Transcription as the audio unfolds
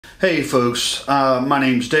Hey folks, my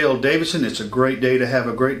name's Dale Davidson. It's a great day to have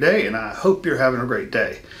a great day, and I hope you're having a great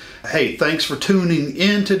day. Hey, thanks for tuning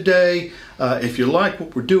in today. If you like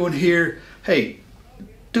what we're doing here, hey,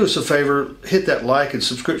 do us a favor, hit that like and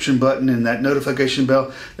subscription button and that notification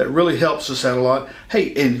bell. That really helps us out a lot.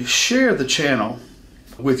 Hey, and share the channel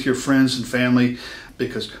with your friends and family,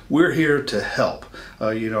 because we're here to help.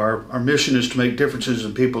 Our mission is to make differences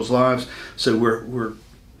in people's lives, so we're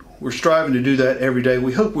striving to do that every day.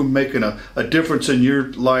 We hope we're making a difference in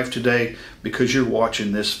your life today because you're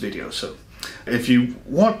watching this video. So if you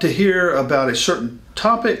want to hear about a certain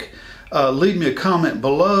topic, leave me a comment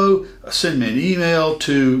below, send me an email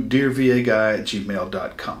to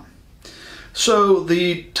dearvaguy@gmail.com. So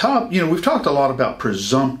we've talked a lot about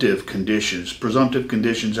presumptive conditions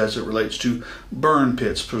as it relates to burn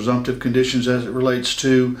pits, presumptive conditions as it relates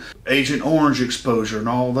to Agent Orange exposure and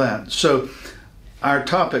all that. So our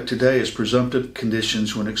topic today is presumptive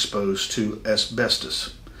conditions when exposed to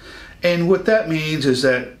asbestos. And what that means is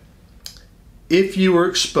that if you were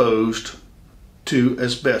exposed to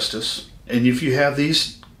asbestos, and if you have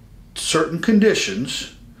these certain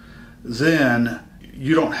conditions, then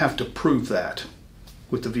you don't have to prove that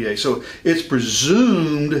with the VA. So it's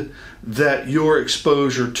presumed that your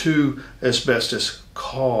exposure to asbestos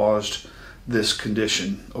caused this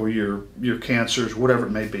condition, or your cancers, whatever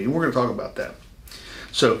it may be. And we're going to talk about that.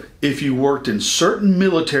 So if you worked in certain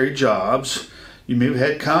military jobs, you may have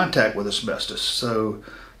had contact with asbestos. So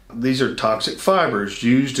these are toxic fibers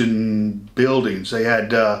used in buildings. They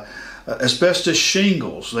had asbestos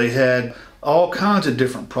shingles. They had all kinds of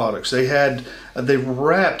different products. They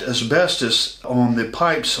wrapped asbestos on the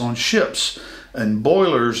pipes on ships and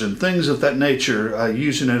boilers and things of that nature,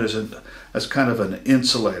 using it as kind of an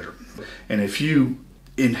insulator. And if you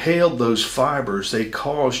inhaled those fibers, they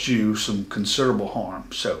caused you some considerable harm.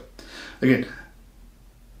 So again,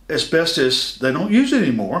 asbestos, they don't use it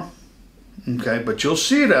anymore, okay, but you'll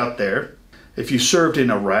see it out there. If you served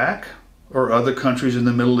in Iraq or other countries in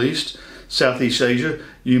the Middle East, Southeast Asia,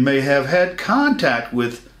 you may have had contact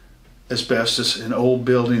with asbestos in old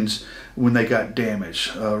buildings when they got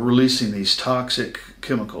damaged, releasing these toxic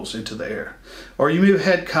chemicals into the air. Or you may have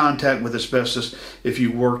had contact with asbestos if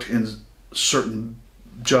you worked in certain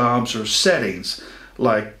jobs or settings,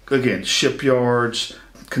 like, again, shipyards,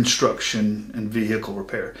 construction, and vehicle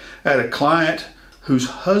repair. I had a client whose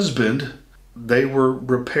husband, they were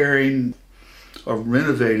repairing or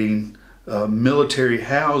renovating military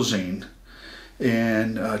housing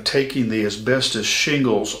and taking the asbestos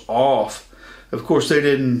shingles off. Of course, I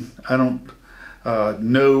don't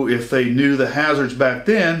know if they knew the hazards back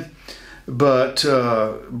then, but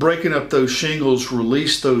breaking up those shingles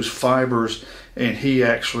released those fibers, and he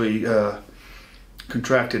actually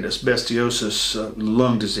contracted asbestosis,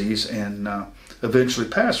 lung disease, and eventually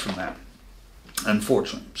passed from that,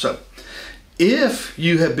 unfortunately. So if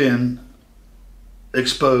you have been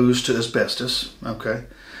exposed to asbestos, okay,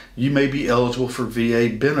 you may be eligible for VA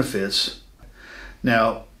benefits.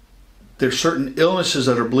 Now, there's certain illnesses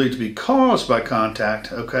that are believed to be caused by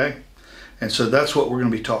contact, okay, and so that's what we're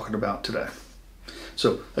going to be talking about today.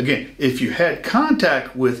 So again, if you had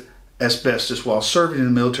contact with asbestos while serving in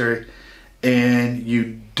the military and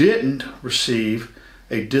you didn't receive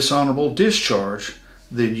a dishonorable discharge,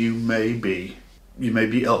 then you may be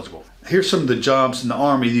eligible. Here's some of the jobs in the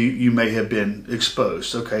Army you may have been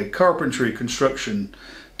exposed. Okay, carpentry, construction,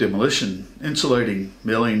 demolition, insulating,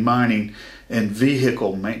 milling, mining, and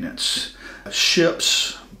vehicle maintenance.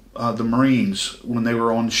 Ships, the Marines, when they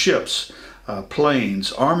were on ships,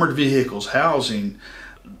 planes, armored vehicles, housing.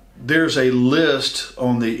 There's a list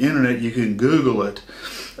on the internet, you can Google it,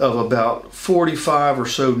 of about 45 or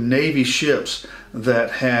so Navy ships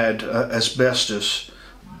that had asbestos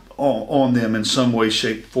on them in some way,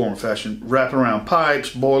 shape, form, or fashion, wrapping around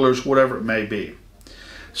pipes, boilers, whatever it may be.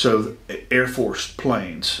 So Air Force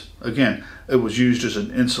planes, again, it was used as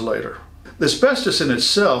an insulator. The asbestos in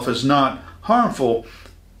itself is not harmful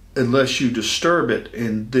unless you disturb it,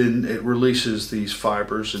 and then it releases these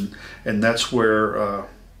fibers, and that's where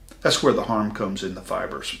the harm comes in, the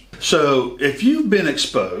fibers. So if you've been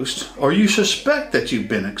exposed, or you suspect that you've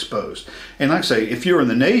been exposed, and like I say, if you're in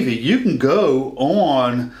the Navy, you can go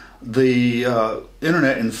on the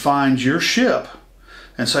internet and find your ship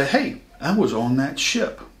and say, hey, I was on that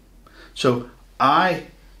ship, so I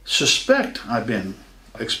suspect I've been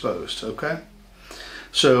exposed, okay?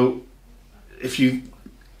 So if you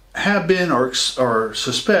have been or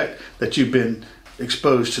suspect that you've been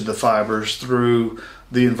exposed to the fibers through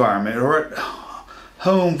the environment or at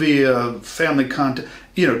home via family contact,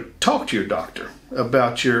 talk to your doctor,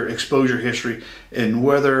 about your exposure history and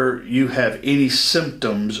whether you have any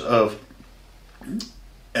symptoms of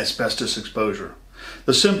asbestos exposure.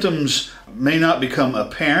 The symptoms may not become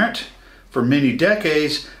apparent for many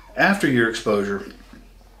decades after your exposure,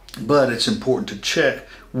 but it's important to check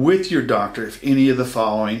with your doctor if any of the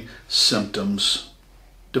following symptoms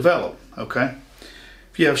develop, okay?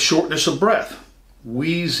 If you have shortness of breath,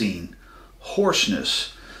 wheezing,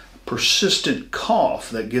 hoarseness, persistent cough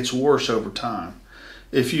that gets worse over time.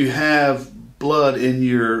 If you have blood in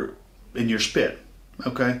your spit,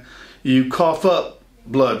 okay? You cough up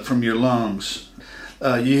blood from your lungs.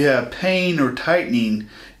 You have pain or tightening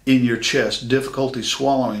in your chest, difficulty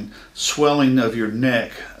swallowing, swelling of your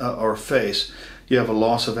neck or face. You have a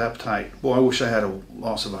loss of appetite. Boy, I wish I had a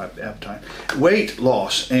loss of appetite. Weight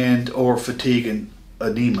loss and or fatigue and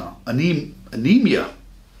anemia.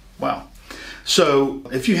 Wow. So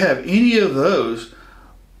if you have any of those,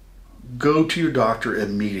 go to your doctor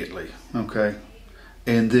immediately, okay?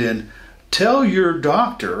 And then tell your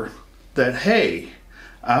doctor that, hey,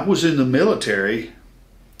 I was in the military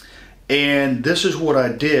and this is what I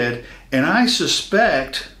did, and I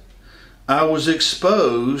suspect I was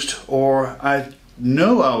exposed, or I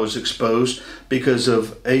know I was exposed because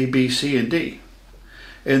of A, B, C, and D.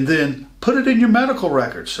 And then put it in your medical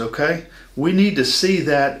records, okay? We need to see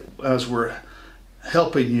that as we're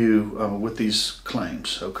helping you with these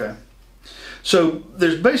claims, okay? So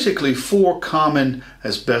there's basically 4 common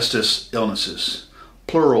asbestos illnesses.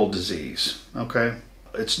 Pleural disease, okay?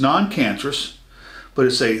 It's non-cancerous, but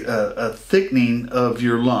it's a thickening of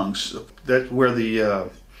your lungs. That's where the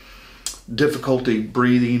difficulty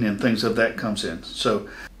breathing and things of that comes in. So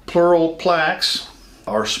pleural plaques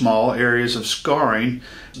are small areas of scarring.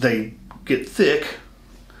 They get thick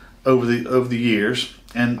over the years,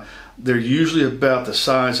 and they're usually about the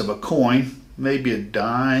size of a coin, maybe a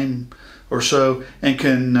dime or so, and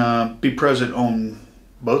can be present on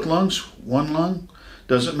both lungs, one lung,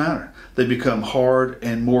 doesn't matter. They become hard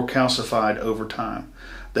and more calcified over time.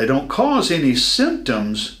 They don't cause any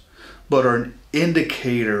symptoms, but are an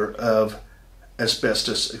indicator of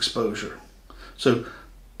asbestos exposure. So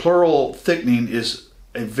pleural thickening is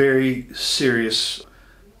a very serious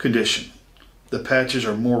condition. The patches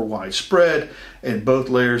are more widespread, and both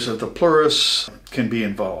layers of the pleurus can be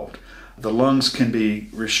involved. The lungs can be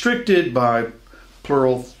restricted by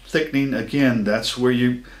pleural thickening. Again, that's where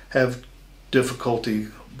you have difficulty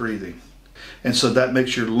breathing. And so that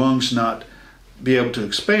makes your lungs not be able to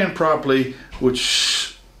expand properly,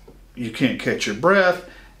 which you can't catch your breath,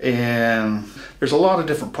 and there's a lot of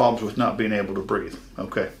different problems with not being able to breathe,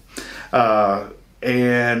 okay?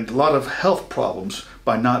 And a lot of health problems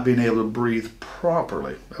by not being able to breathe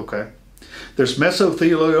properly, okay? There's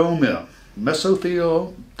mesothelioma.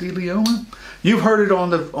 Mesothelioma? You've heard it on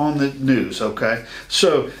the news, okay?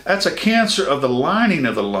 So that's a cancer of the lining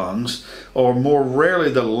of the lungs, or more rarely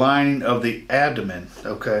the lining of the abdomen,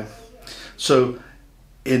 okay? So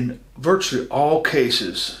in virtually all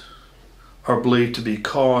cases are believed to be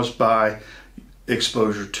caused by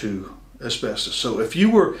exposure to asbestos. So if you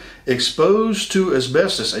were exposed to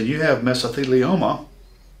asbestos and you have mesothelioma,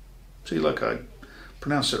 see, like I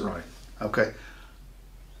pronounced it right, okay?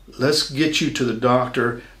 Let's get you to the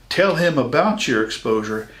doctor, tell him about your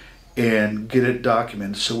exposure, and get it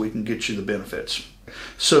documented so we can get you the benefits.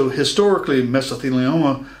 So historically,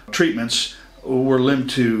 mesothelioma treatments were limited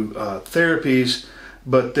to therapies,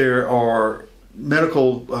 but there are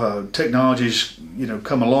medical technologies,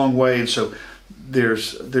 come a long way, and so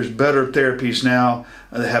there's better therapies now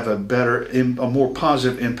that have a more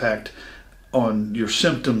positive impact on your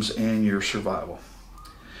symptoms and your survival.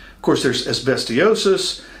 Of course, there's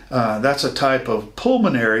asbestosis. That's a type of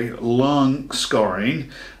pulmonary lung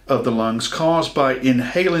scarring of the lungs caused by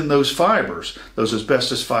inhaling those fibers, those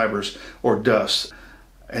asbestos fibers or dust.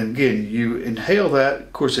 And again, you inhale that.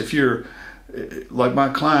 Of course, if you're like my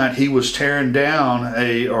client, he was tearing down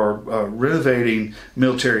or renovating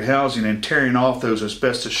military housing and tearing off those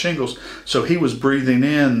asbestos shingles. So he was breathing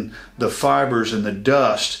in the fibers and the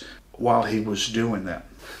dust while he was doing that.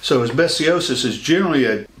 So asbestosis is generally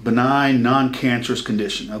a benign, non-cancerous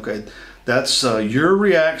condition. Okay, that's your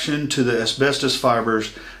reaction to the asbestos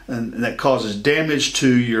fibers, and that causes damage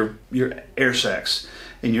to your air sacs.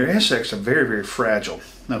 And your air sacs are very, very fragile.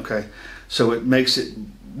 Okay, so it makes it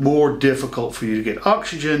more difficult for you to get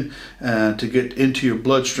oxygen, to get into your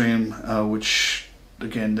bloodstream, which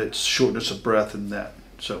again, that's shortness of breath and that.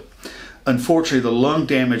 So unfortunately, the lung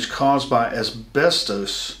damage caused by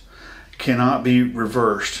asbestos cannot be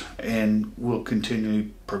reversed and will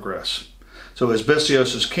continually progress. So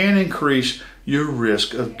asbestosis can increase your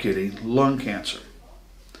risk of getting lung cancer.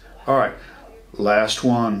 All right, Last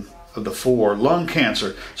one of the 4, lung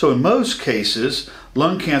cancer. So in most cases,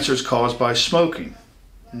 lung cancer is caused by smoking.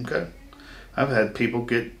 Okay, I've had people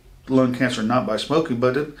get lung cancer not by smoking,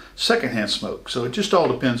 but in secondhand smoke. So it just all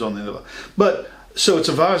depends on the individual. But so it's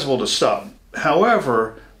advisable to stop.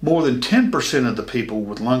 However, more than 10% of the people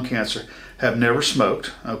with lung cancer have never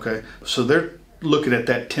smoked. Okay, so they're looking at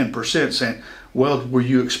that 10% saying, well, were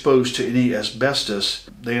you exposed to any asbestos?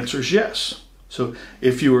 The answer is yes. So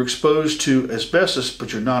if you were exposed to asbestos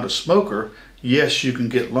but you're not a smoker, yes, you can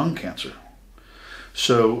get lung cancer.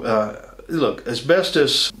 So look,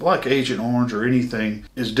 asbestos, like Agent Orange or anything,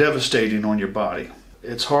 is devastating on your body.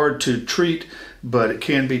 It's hard to treat, but it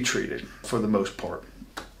can be treated for the most part.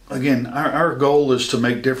 Again, our goal is to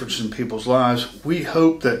make difference in people's lives. We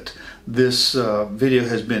hope that this video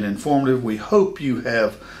has been informative. We hope you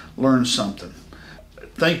have learned something.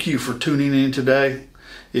 Thank you for tuning in today.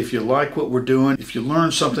 If you like what we're doing, if you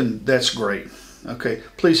learned something, that's great. Okay,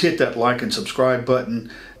 please hit that like and subscribe button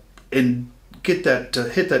and get that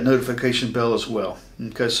hit that notification bell as well.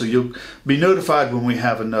 Okay, so you'll be notified when we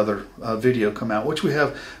have another video come out, which we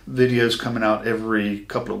have videos coming out every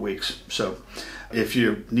couple of weeks. So if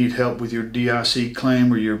you need help with your DIC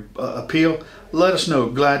claim or your appeal, let us know.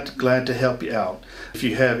 Glad to help you out. If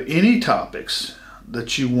you have any topics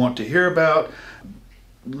that you want to hear about,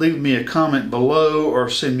 leave me a comment below or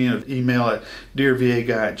send me an email at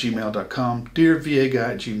dearvaguy@gmail.com,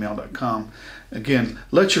 dearvaguy@gmail.com. Again,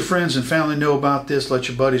 let your friends and family know about this, let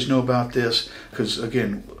your buddies know about this, because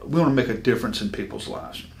again, we want to make a difference in people's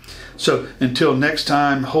lives. So until next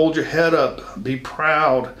time, hold your head up, be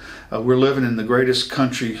proud. We're living in the greatest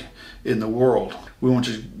country in the world. We want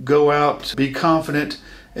you to go out, be confident,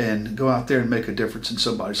 and go out there and make a difference in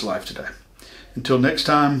somebody's life today. Until next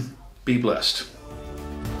time, be blessed.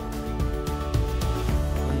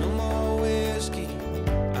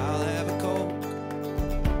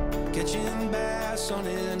 Catching bass on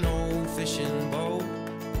an old fishing boat.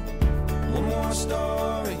 One more star.